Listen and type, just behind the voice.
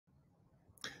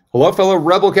Hello, fellow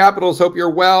Rebel Capitals. Hope you're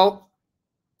well.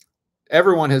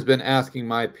 Everyone has been asking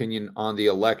my opinion on the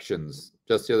elections.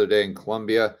 Just the other day in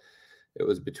Colombia, it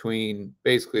was between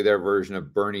basically their version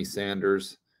of Bernie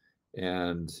Sanders.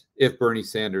 And if Bernie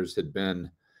Sanders had been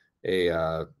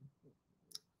into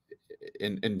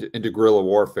guerrilla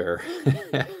warfare,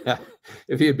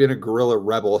 if he had been a guerrilla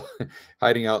rebel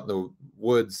hiding out in the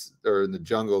woods or in the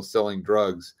jungle selling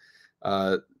drugs,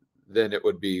 then it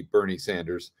would be Bernie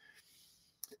Sanders.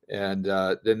 And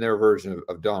then their version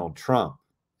of Donald Trump.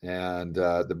 And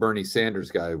the Bernie Sanders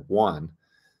guy won.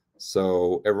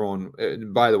 So everyone,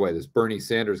 and by the way, this Bernie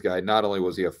Sanders guy, not only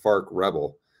was he a FARC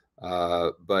rebel,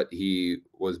 but he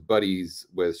was buddies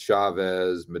with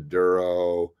Chavez,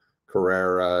 Maduro,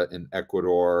 Carrera in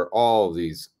Ecuador, all of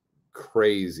these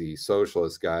crazy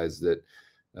socialist guys that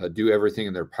do everything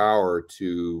in their power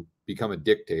to become a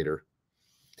dictator.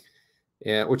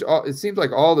 And which it seems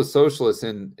like all the socialists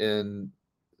in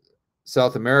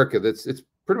South America, it's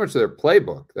pretty much their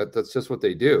playbook. That's just what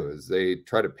they do, is they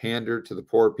try to pander to the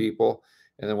poor people,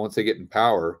 and then once they get in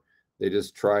power, they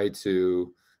just try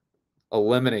to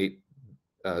eliminate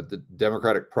the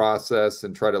democratic process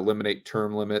and try to eliminate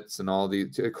term limits and all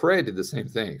these. Correa did the same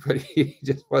thing, but he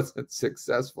just wasn't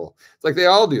successful. It's like they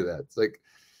all do that. It's like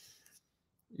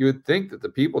you would think that the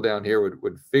people down here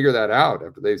would figure that out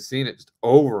after they've seen it just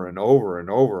over and over and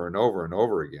over and over and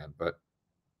over again. But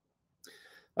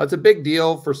it's a big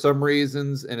deal for some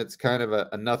reasons, and it's kind of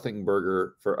a nothing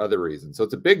burger for other reasons. So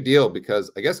it's a big deal because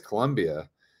I guess Colombia,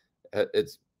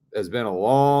 has been a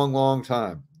long, long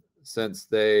time since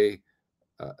they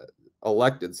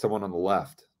elected someone on the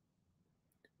left,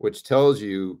 which tells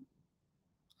you,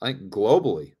 I think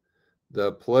globally,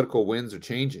 the political winds are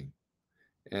changing.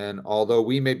 And although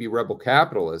we may be rebel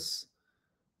capitalists,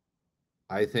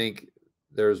 I think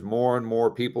there's more and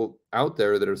more people out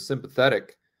there that are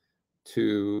sympathetic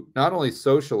to not only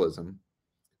socialism,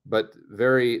 but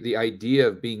the idea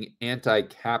of being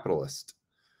anti-capitalist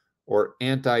or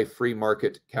anti-free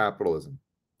market capitalism.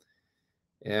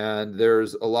 And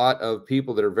there's a lot of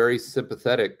people that are very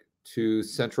sympathetic to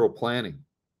central planning.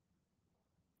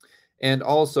 And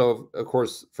also, of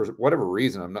course, for whatever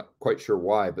reason, I'm not quite sure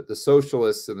why, but the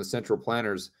socialists and the central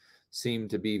planners seem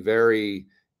to be very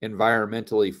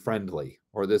environmentally friendly,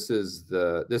 or this is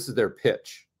their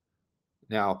pitch.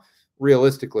 Now,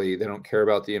 realistically, they don't care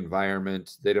about the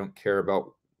environment. They don't care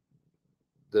about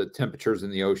the temperatures in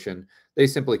the ocean. They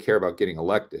simply care about getting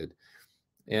elected.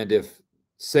 And if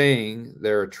saying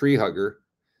they're a tree hugger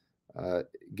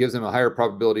gives them a higher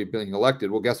probability of being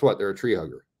elected, well, guess what? They're a tree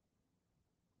hugger.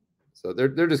 So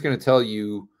they're just going to tell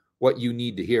you what you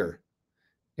need to hear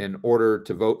in order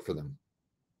to vote for them.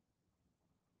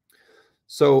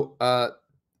 So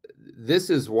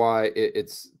this is why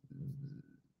it's,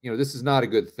 this is not a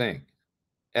good thing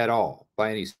at all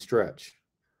by any stretch.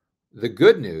 The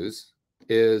good news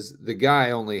is the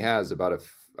guy only has about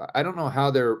I don't know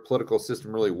how their political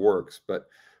system really works, but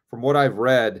from what I've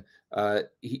read,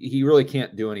 he really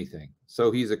can't do anything.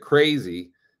 So he's a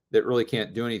crazy that really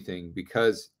can't do anything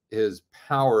because his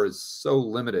power is so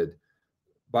limited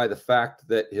by the fact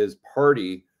that his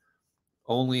party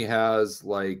only has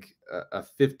like a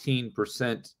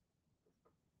 15%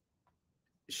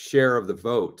 share of the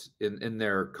vote in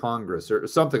their Congress or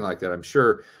something like that. I'm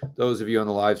sure those of you on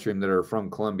the live stream that are from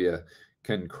Colombia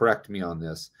can correct me on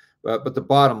this. But the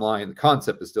bottom line, the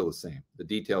concept is still the same. The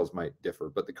details might differ,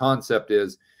 but the concept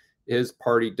is his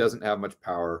party doesn't have much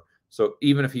power. So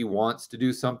even if he wants to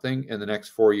do something in the next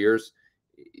 4 years,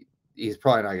 he's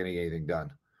probably not going to get anything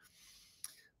done.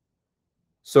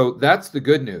 So that's the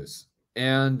good news.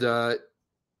 And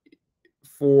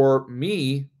for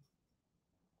me,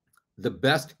 the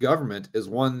best government is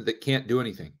one that can't do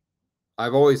anything.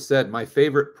 I've always said my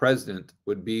favorite president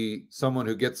would be someone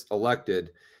who gets elected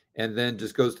and then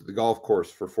just goes to the golf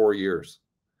course for 4 years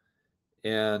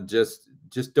and just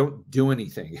don't do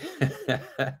anything.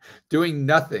 Doing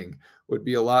nothing would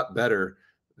be a lot better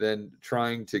than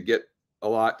trying to get a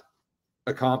lot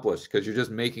accomplished because you're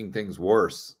just making things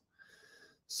worse.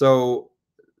 So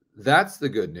that's the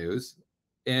good news.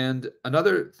 And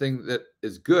another thing that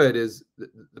is good is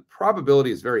the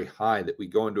probability is very high that we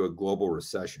go into a global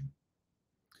recession.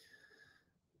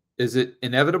 Is it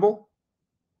inevitable?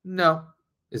 No.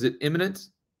 Is it imminent?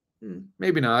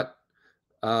 Maybe not.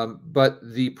 But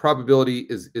the probability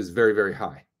is very, very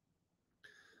high.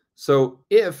 So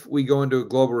if we go into a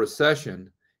global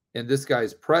recession and this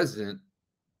guy's president,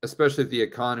 especially if the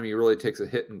economy really takes a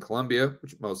hit in Colombia,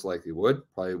 which most likely would,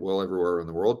 probably will everywhere in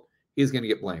the world, he's going to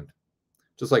get blamed.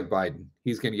 Just like Biden,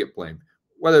 he's going to get blamed.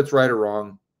 Whether it's right or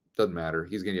wrong, doesn't matter.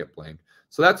 He's going to get blamed.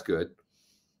 So that's good.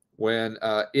 when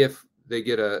if they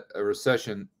get a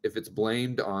recession, if it's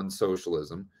blamed on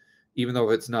socialism, even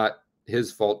though it's not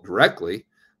his fault directly,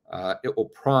 it will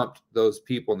prompt those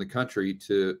people in the country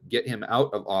to get him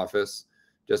out of office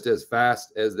just as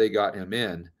fast as they got him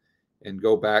in, and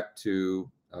go back to,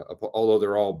 although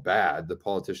they're all bad, the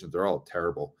politicians are all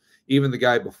terrible. Even the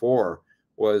guy before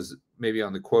was maybe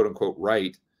on the quote unquote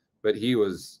right, but he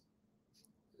was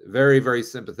very, very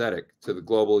sympathetic to the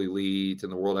global elite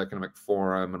and the World Economic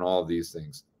Forum and all of these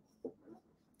things.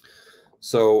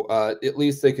 So at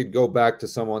least they could go back to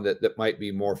someone that might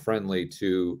be more friendly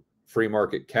to free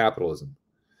market capitalism.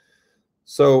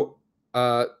 So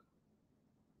I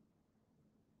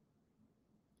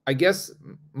guess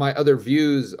my other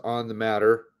views on the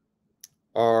matter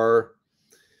are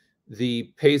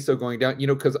the peso going down,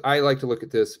 because I like to look at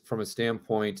this from a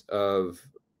standpoint of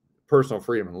personal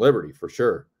freedom and liberty, for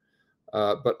sure,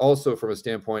 but also from a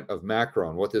standpoint of macro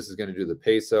and what this is going to do to the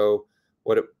peso,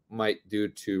 what it might do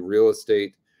to real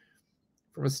estate.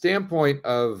 From a standpoint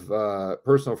of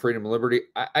personal freedom and liberty,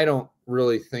 I don't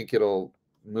really think it'll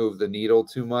move the needle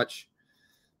too much.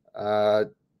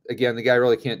 Again, the guy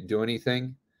really can't do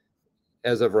anything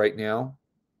as of right now.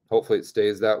 Hopefully it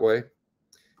stays that way.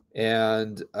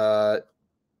 And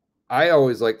I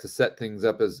always like to set things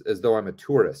up as though I'm a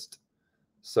tourist.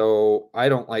 So I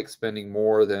don't like spending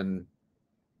more than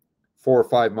 4 or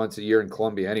 5 months a year in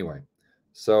Colombia anyway.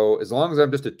 So as long as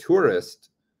I'm just a tourist,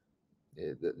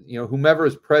 whomever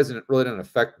is president really doesn't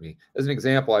affect me. As an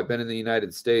example, I've been in the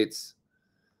United States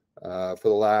for the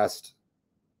last,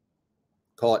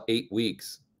 call it 8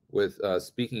 weeks, with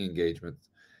speaking engagements.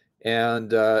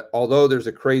 And although there's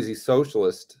a crazy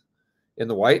socialist in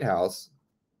the White House,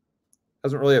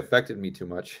 hasn't really affected me too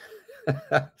much.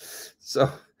 So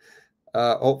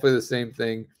hopefully the same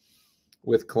thing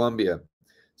with Colombia.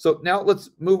 So now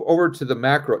let's move over to the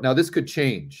macro. Now this could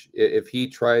change if he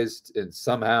tries to, and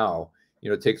somehow,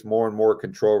 takes more and more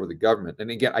control over the government. And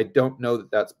again, I don't know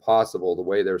that that's possible the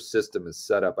way their system is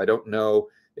set up. I don't know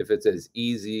if it's as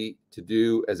easy to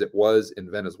do as it was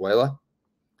in Venezuela,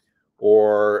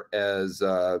 or as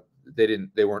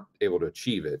they weren't able to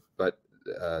achieve it, but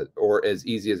or as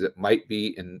easy as it might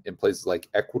be in places like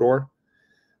Ecuador.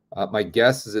 My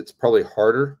guess is it's probably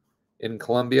harder in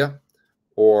Colombia,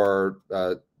 or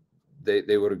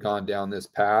they would have gone down this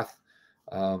path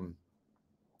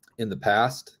in the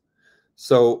past.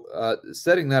 So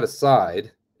setting that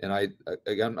aside, and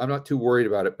I'm not too worried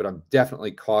about it, but I'm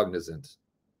definitely cognizant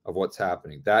of what's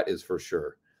happening. That is for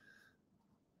sure.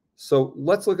 So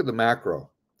let's look at the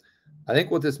macro. I think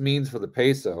what this means for the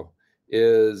peso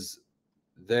is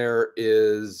there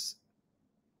is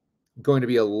going to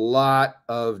be a lot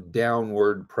of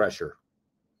downward pressure.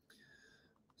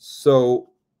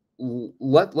 So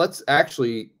let's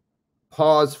actually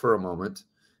pause for a moment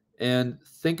and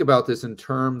think about this in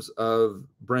terms of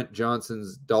Brent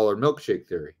Johnson's dollar milkshake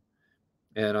theory.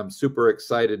 And I'm super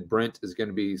excited. Brent is going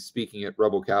to be speaking at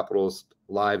Rebel Capitalist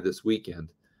Live this weekend.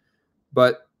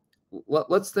 But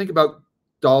let's think about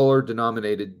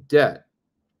dollar-denominated debt.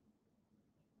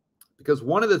 Because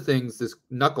one of the things this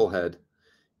knucklehead,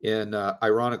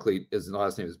 ironically, his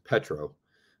last name is Petro,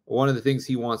 one of the things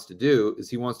he wants to do is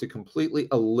he wants to completely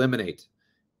eliminate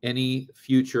any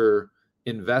future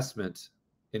investment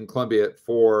in Colombia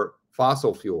for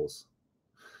fossil fuels.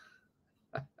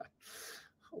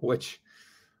 Which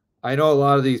I know a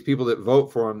lot of these people that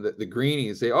vote for him, the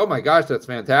greenies, say, oh my gosh, that's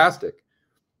fantastic.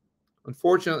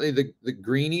 Unfortunately, the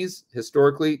greenies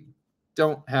historically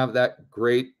don't have that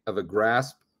great of a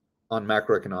grasp on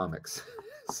macroeconomics.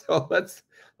 So let's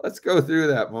go through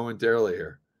that momentarily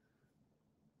here.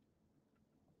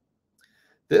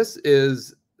 This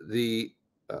is a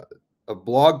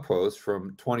blog post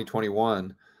from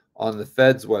 2021 on the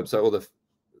Fed's website, well,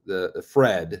 the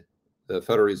FRED, the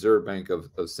Federal Reserve Bank of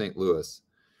St. Louis,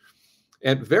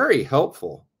 and very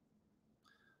helpful.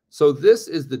 So this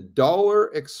is the dollar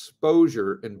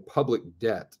exposure in public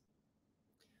debt.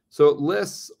 So it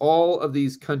lists all of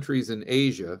these countries in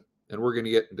Asia, and we're going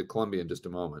to get into Colombia in just a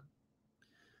moment.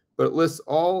 But it lists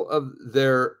all of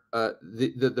their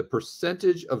the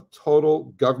percentage of total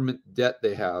government debt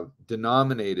they have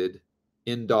denominated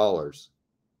in dollars.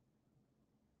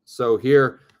 So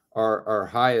here our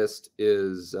highest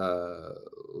is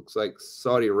looks like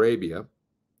Saudi Arabia,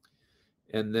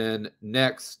 and then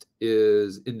next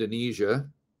is Indonesia,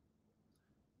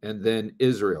 and then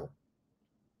Israel.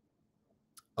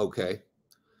 Okay,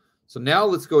 so now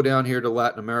let's go down here to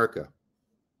Latin America.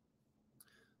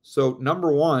 So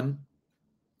number one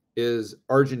is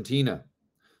Argentina.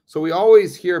 So we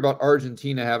always hear about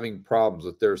Argentina having problems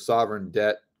with their sovereign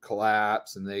debt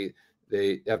collapse, and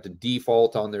they have to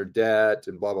default on their debt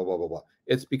and blah, blah, blah, blah, blah.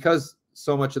 It's because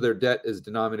so much of their debt is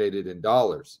denominated in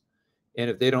dollars. And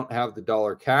if they don't have the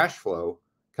dollar cash flow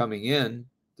coming in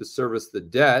to service the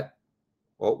debt,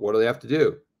 well, what do they have to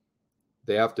do?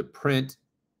 They have to print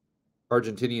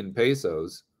Argentinian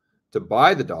pesos to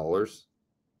buy the dollars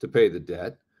to pay the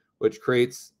debt, which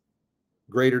creates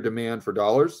greater demand for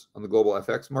dollars on the global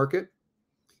FX market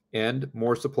and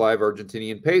more supply of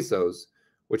Argentinian pesos,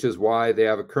 which is why they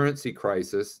have a currency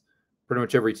crisis pretty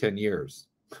much every 10 years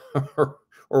or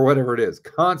whatever it is,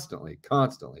 constantly.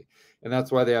 And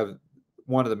that's why they have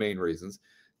one of the main reasons.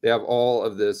 They have all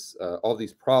of this, all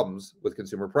these problems with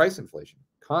consumer price inflation,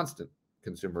 constant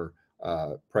consumer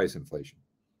price inflation.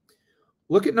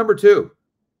 Look at number 2.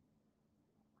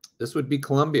 This would be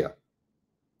Colombia.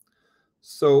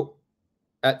 So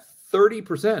at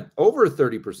 30%, over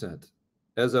 30%,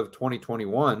 as of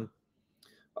 2021,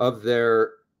 of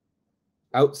their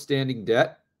outstanding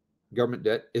debt, government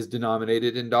debt, is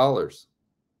denominated in dollars.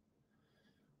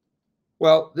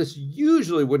 Well, this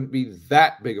usually wouldn't be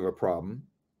that big of a problem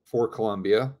for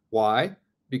Colombia. Why?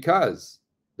 Because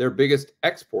their biggest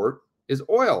export is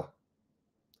oil.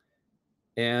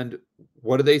 And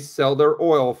what do they sell their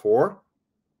oil for?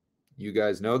 You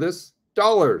guys know this?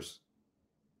 Dollars.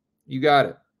 You got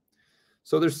it.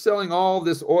 So they're selling all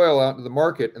this oil out into the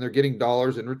market and they're getting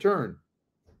dollars in return.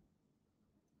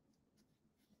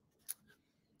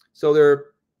 So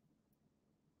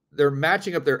they're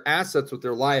matching up their assets with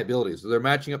their liabilities. So they're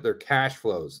matching up their cash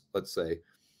flows, let's say,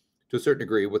 to a certain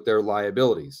degree with their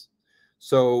liabilities.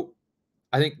 So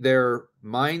I think their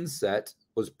mindset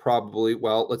was probably,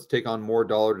 well, let's take on more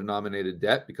dollar denominated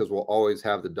debt because we'll always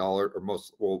have the dollar, or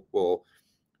most will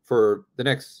for the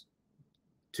next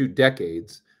 2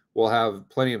 decades, we'll have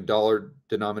plenty of dollar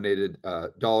denominated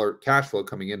dollar cash flow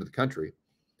coming into the country.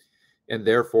 And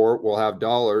therefore we'll have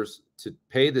dollars to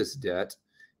pay this debt,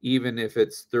 even if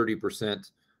it's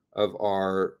 30% of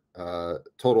our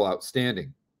total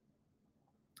outstanding.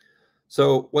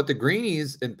 So what the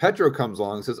greenies and Petro comes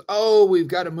along and says, oh, we've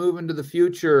got to move into the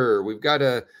future. We've got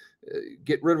to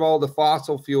get rid of all the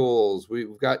fossil fuels.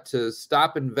 We've got to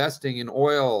stop investing in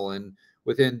oil. And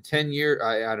within 10 years,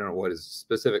 I don't know what his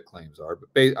specific claims are,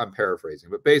 but I'm paraphrasing.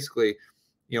 But basically,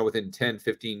 within 10,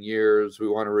 15 years, we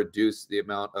want to reduce the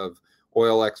amount of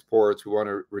oil exports. We want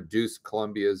to reduce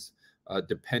Colombia's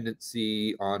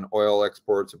dependency on oil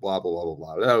exports, blah, blah, blah,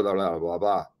 blah, blah, blah, blah, blah,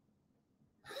 blah.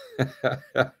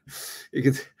 You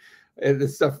can, and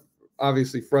this stuff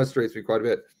obviously frustrates me quite a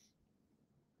bit.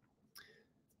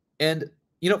 And,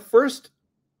 first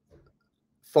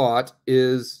thought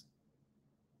is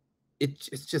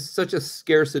it's just such a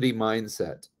scarcity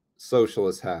mindset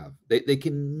socialists have. They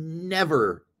can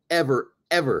never, ever,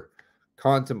 ever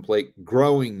contemplate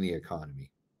growing the economy.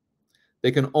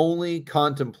 They can only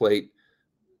contemplate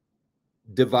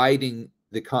dividing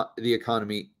the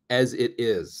economy as it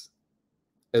is,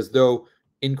 as though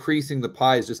increasing the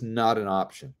pie is just not an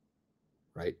option,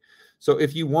 right? So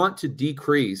if you want to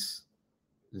decrease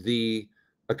the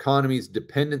economy's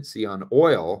dependency on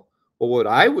oil, well, what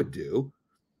I would do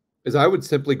is I would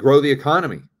simply grow the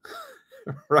economy,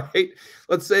 right?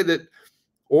 Let's say that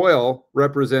oil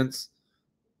represents,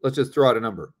 let's just throw out a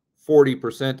number,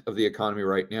 40% of the economy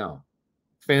right now.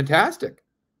 Fantastic.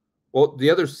 Well, the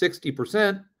other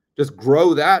 60%, just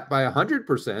grow that by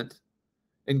 100%.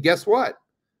 And guess what?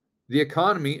 The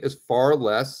economy is far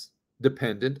less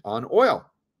dependent on oil.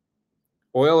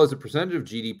 Oil as a percentage of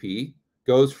GDP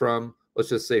goes from, let's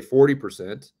just say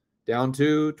 40% down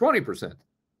to 20%.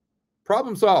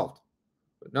 Problem solved.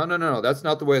 But no. That's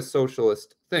not the way a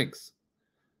socialist thinks.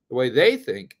 The way they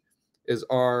think is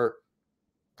our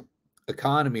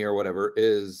economy or whatever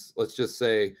is, let's just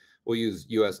say, we'll use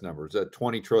US numbers,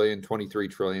 20 trillion, 23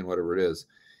 trillion, whatever it is.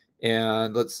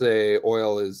 And let's say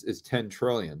oil is 10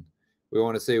 trillion. We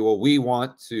want to say, well, we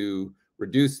want to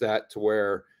reduce that to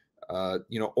where,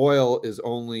 oil is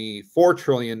only $4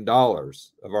 trillion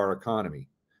of our economy.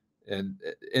 And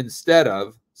instead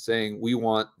of saying we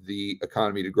want the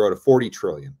economy to grow to 40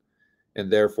 trillion,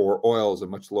 and therefore oil is a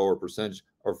much lower percentage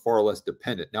or far less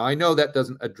dependent. Now, I know that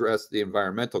doesn't address the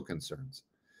environmental concerns,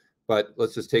 but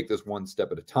let's just take this one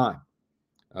step at a time.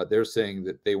 They're saying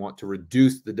that they want to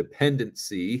reduce the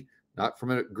dependency, not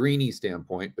from a greenie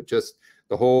standpoint, but just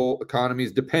the whole economy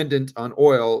is dependent on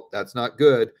oil. That's not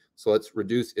good. So let's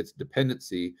reduce its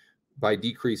dependency by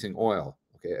decreasing oil.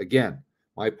 Okay, again,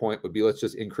 my point would be let's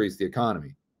just increase the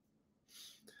economy.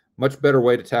 Much better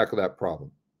way to tackle that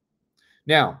problem.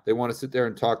 Now, they want to sit there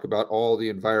and talk about all the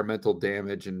environmental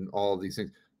damage and all of these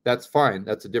things. That's fine.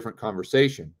 That's a different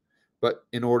conversation. But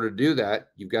in order to do that,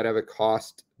 you've got to have a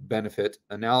cost benefit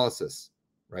analysis,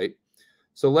 right?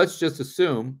 So let's just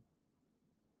assume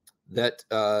that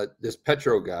this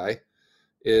petro guy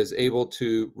is able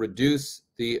to reduce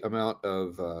the amount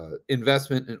of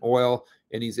investment in oil,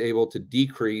 and he's able to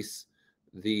decrease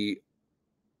the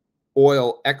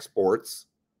oil exports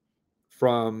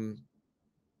from,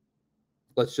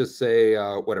 let's just say,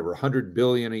 whatever, 100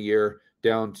 billion a year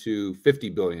down to 50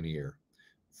 billion a year,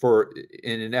 for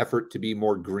in an effort to be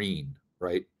more green,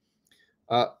 right?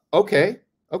 Okay.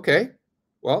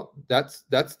 Well, that's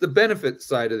the benefit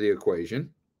side of the equation.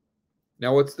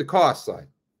 Now, what's the cost side?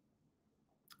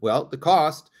 Well, the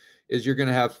cost is you're going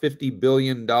to have $50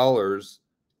 billion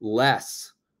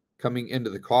less coming into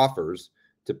the coffers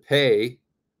to pay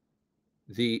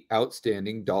the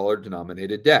outstanding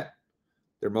dollar-denominated debt.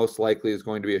 There most likely is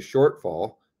going to be a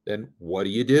shortfall. Then what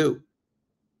do?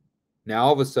 Now,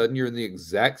 all of a sudden, you're in the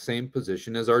exact same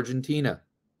position as Argentina.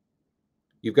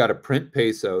 You've got to print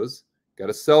pesos, got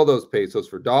to sell those pesos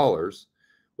for dollars,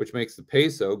 which makes the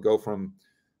peso go from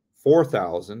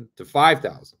 4,000 to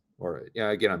 5,000. Or, yeah,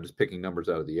 again, I'm just picking numbers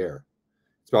out of the air.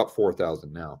 It's about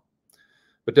 4,000 now.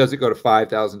 But does it go to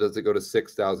 5,000? Does it go to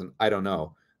 6,000? I don't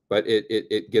know. But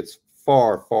it gets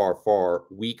far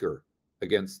weaker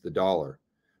against the dollar,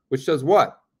 which does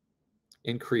what?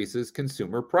 Increases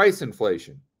consumer price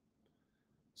inflation.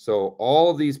 So all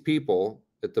of these people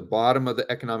at the bottom of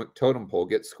the economic totem pole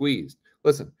get squeezed.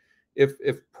 Listen, if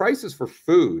prices for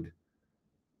food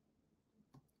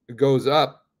goes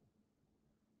up,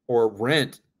 or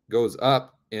rent goes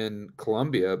up in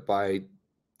Colombia by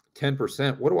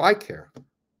 10%, what do I care?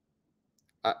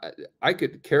 I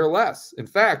could care less. In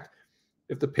fact,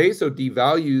 if the peso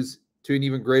devalues to an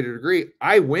even greater degree,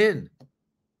 I win.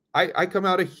 I come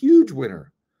out a huge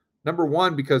winner. Number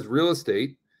one, because real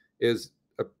estate is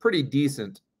a pretty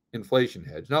decent inflation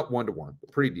hedge, not one-to-one,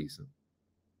 but pretty decent.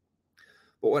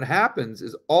 But what happens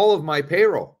is all of my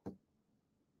payroll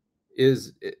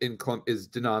is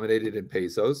denominated in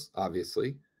pesos,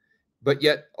 obviously, but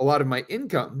yet a lot of my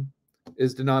income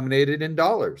is denominated in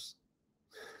dollars.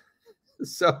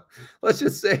 So let's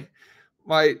just say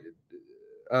my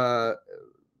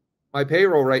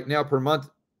payroll right now per month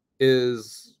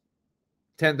is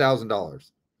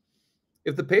 $10,000.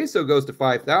 If the peso goes to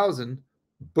 5,000,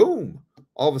 boom,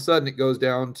 all of a sudden it goes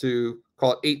down to,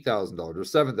 call it $8,000 or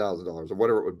 $7,000 or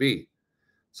whatever it would be.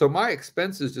 So my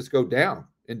expenses just go down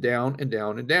and down and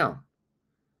down and down.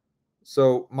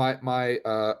 So my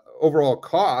overall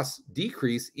costs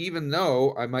decrease, even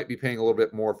though I might be paying a little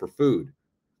bit more for food.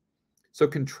 So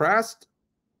contrast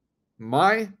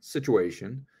my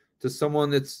situation to someone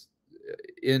that's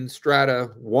in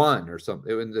strata 1 or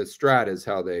something. And the strata is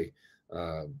how they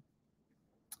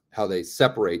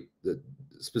separate the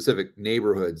specific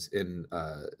neighborhoods in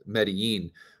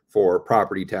Medellin for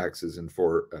property taxes and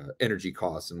for energy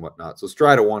costs and whatnot. So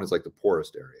strata 1 is like the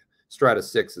poorest area. Strata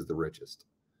 6 is the richest.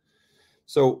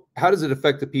 So how does it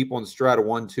affect the people in strata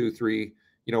 1, 2, 3,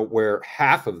 where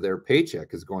half of their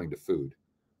paycheck is going to food?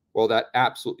 Well, that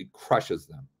absolutely crushes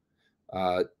them.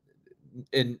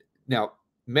 And now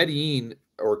Medellin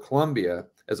or Colombia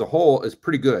as a whole is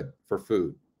pretty good for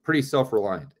food, pretty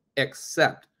self-reliant,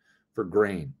 except for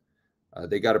grain.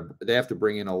 They have to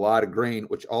bring in a lot of grain,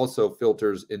 which also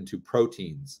filters into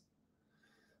proteins.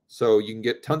 So you can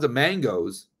get tons of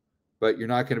mangoes, but you're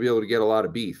not going to be able to get a lot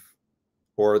of beef,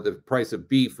 or the price of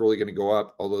beef really going to go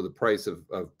up, although the price of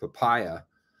papaya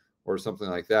or something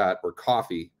like that, or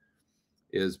coffee,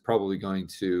 is probably going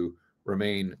to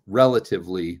remain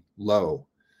relatively low.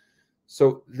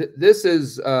 So this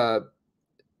is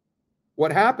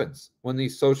what happens when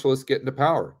these socialists get into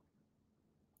power.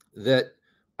 That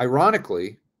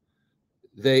ironically,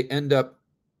 they end up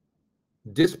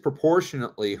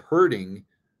disproportionately hurting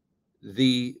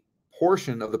the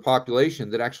portion of the population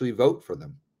that actually vote for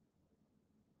them,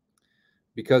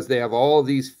 because they have all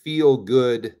these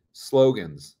feel-good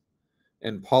slogans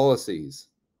and policies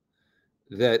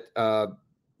that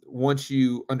once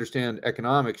you understand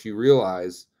economics, you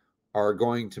realize are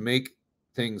going to make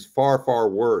things far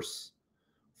worse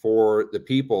for the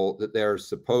people that they're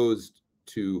supposed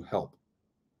to help.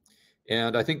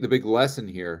 And I think the big lesson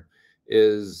here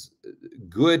is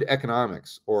good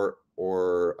economics,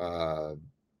 and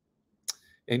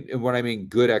when I mean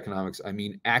good economics, I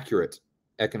mean accurate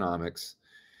economics,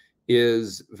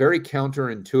 is very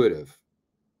counterintuitive.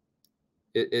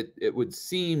 It would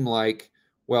seem like,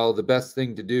 well, the best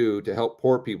thing to do to help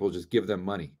poor people is just give them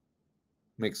money.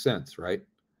 Makes sense, right?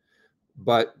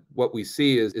 But what we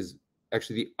see is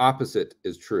actually the opposite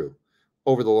is true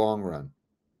over the long run.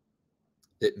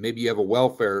 That maybe you have a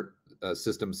welfare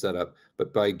system set up,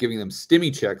 but by giving them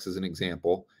stimmy checks as an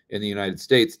example in the United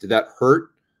States, did that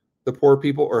hurt the poor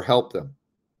people or help them?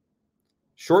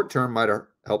 Short term might have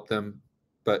helped them,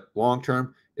 but long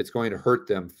term, it's going to hurt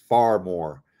them far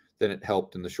more than it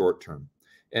helped in the short term.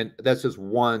 And that's just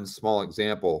one small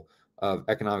example of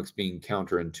economics being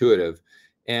counterintuitive.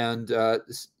 And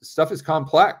stuff is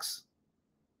complex.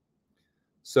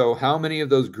 So how many of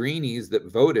those greenies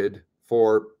that voted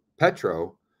for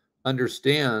Petro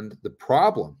understand the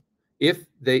problem, if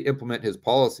they implement his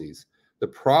policies, the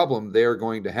problem they're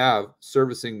going to have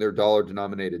servicing their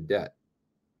dollar-denominated debt?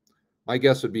 My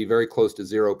guess would be very close to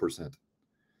 0%.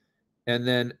 And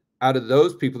then out of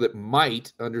those people that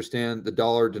might understand the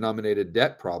dollar-denominated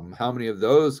debt problem, how many of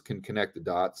those can connect the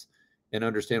dots and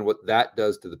understand what that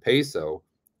does to the peso,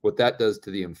 what that does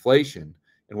to the inflation,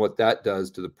 and what that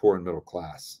does to the poor and middle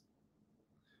class?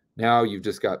 Now you've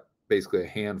just got basically a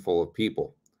handful of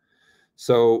people.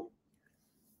 So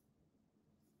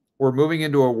we're moving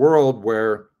into a world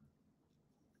where,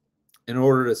 in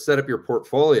order to set up your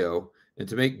portfolio and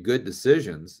to make good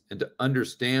decisions and to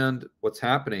understand what's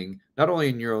happening, not only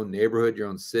in your own neighborhood, your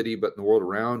own city, but in the world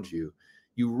around you,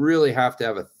 you really have to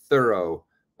have a thorough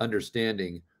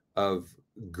understanding of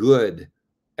good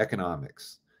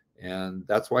economics. And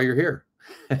that's why you're here.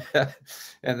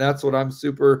 And that's what I'm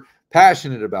super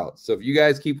passionate about. So if you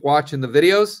guys keep watching the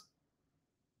videos,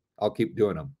 I'll keep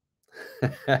doing them.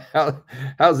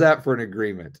 How's that for an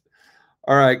agreement?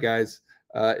 All right, guys.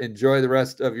 Enjoy the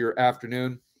rest of your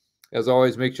afternoon. As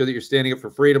always, make sure that you're standing up for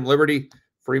freedom, liberty,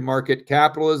 free market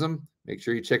capitalism. Make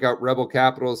sure you check out Rebel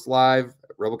Capitalist Live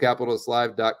at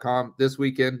rebelcapitalistlive.com this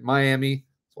weekend, Miami.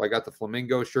 So I got the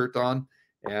flamingo shirt on,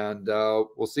 and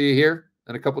we'll see you here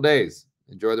in a couple days.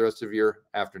 Enjoy the rest of your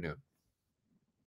afternoon.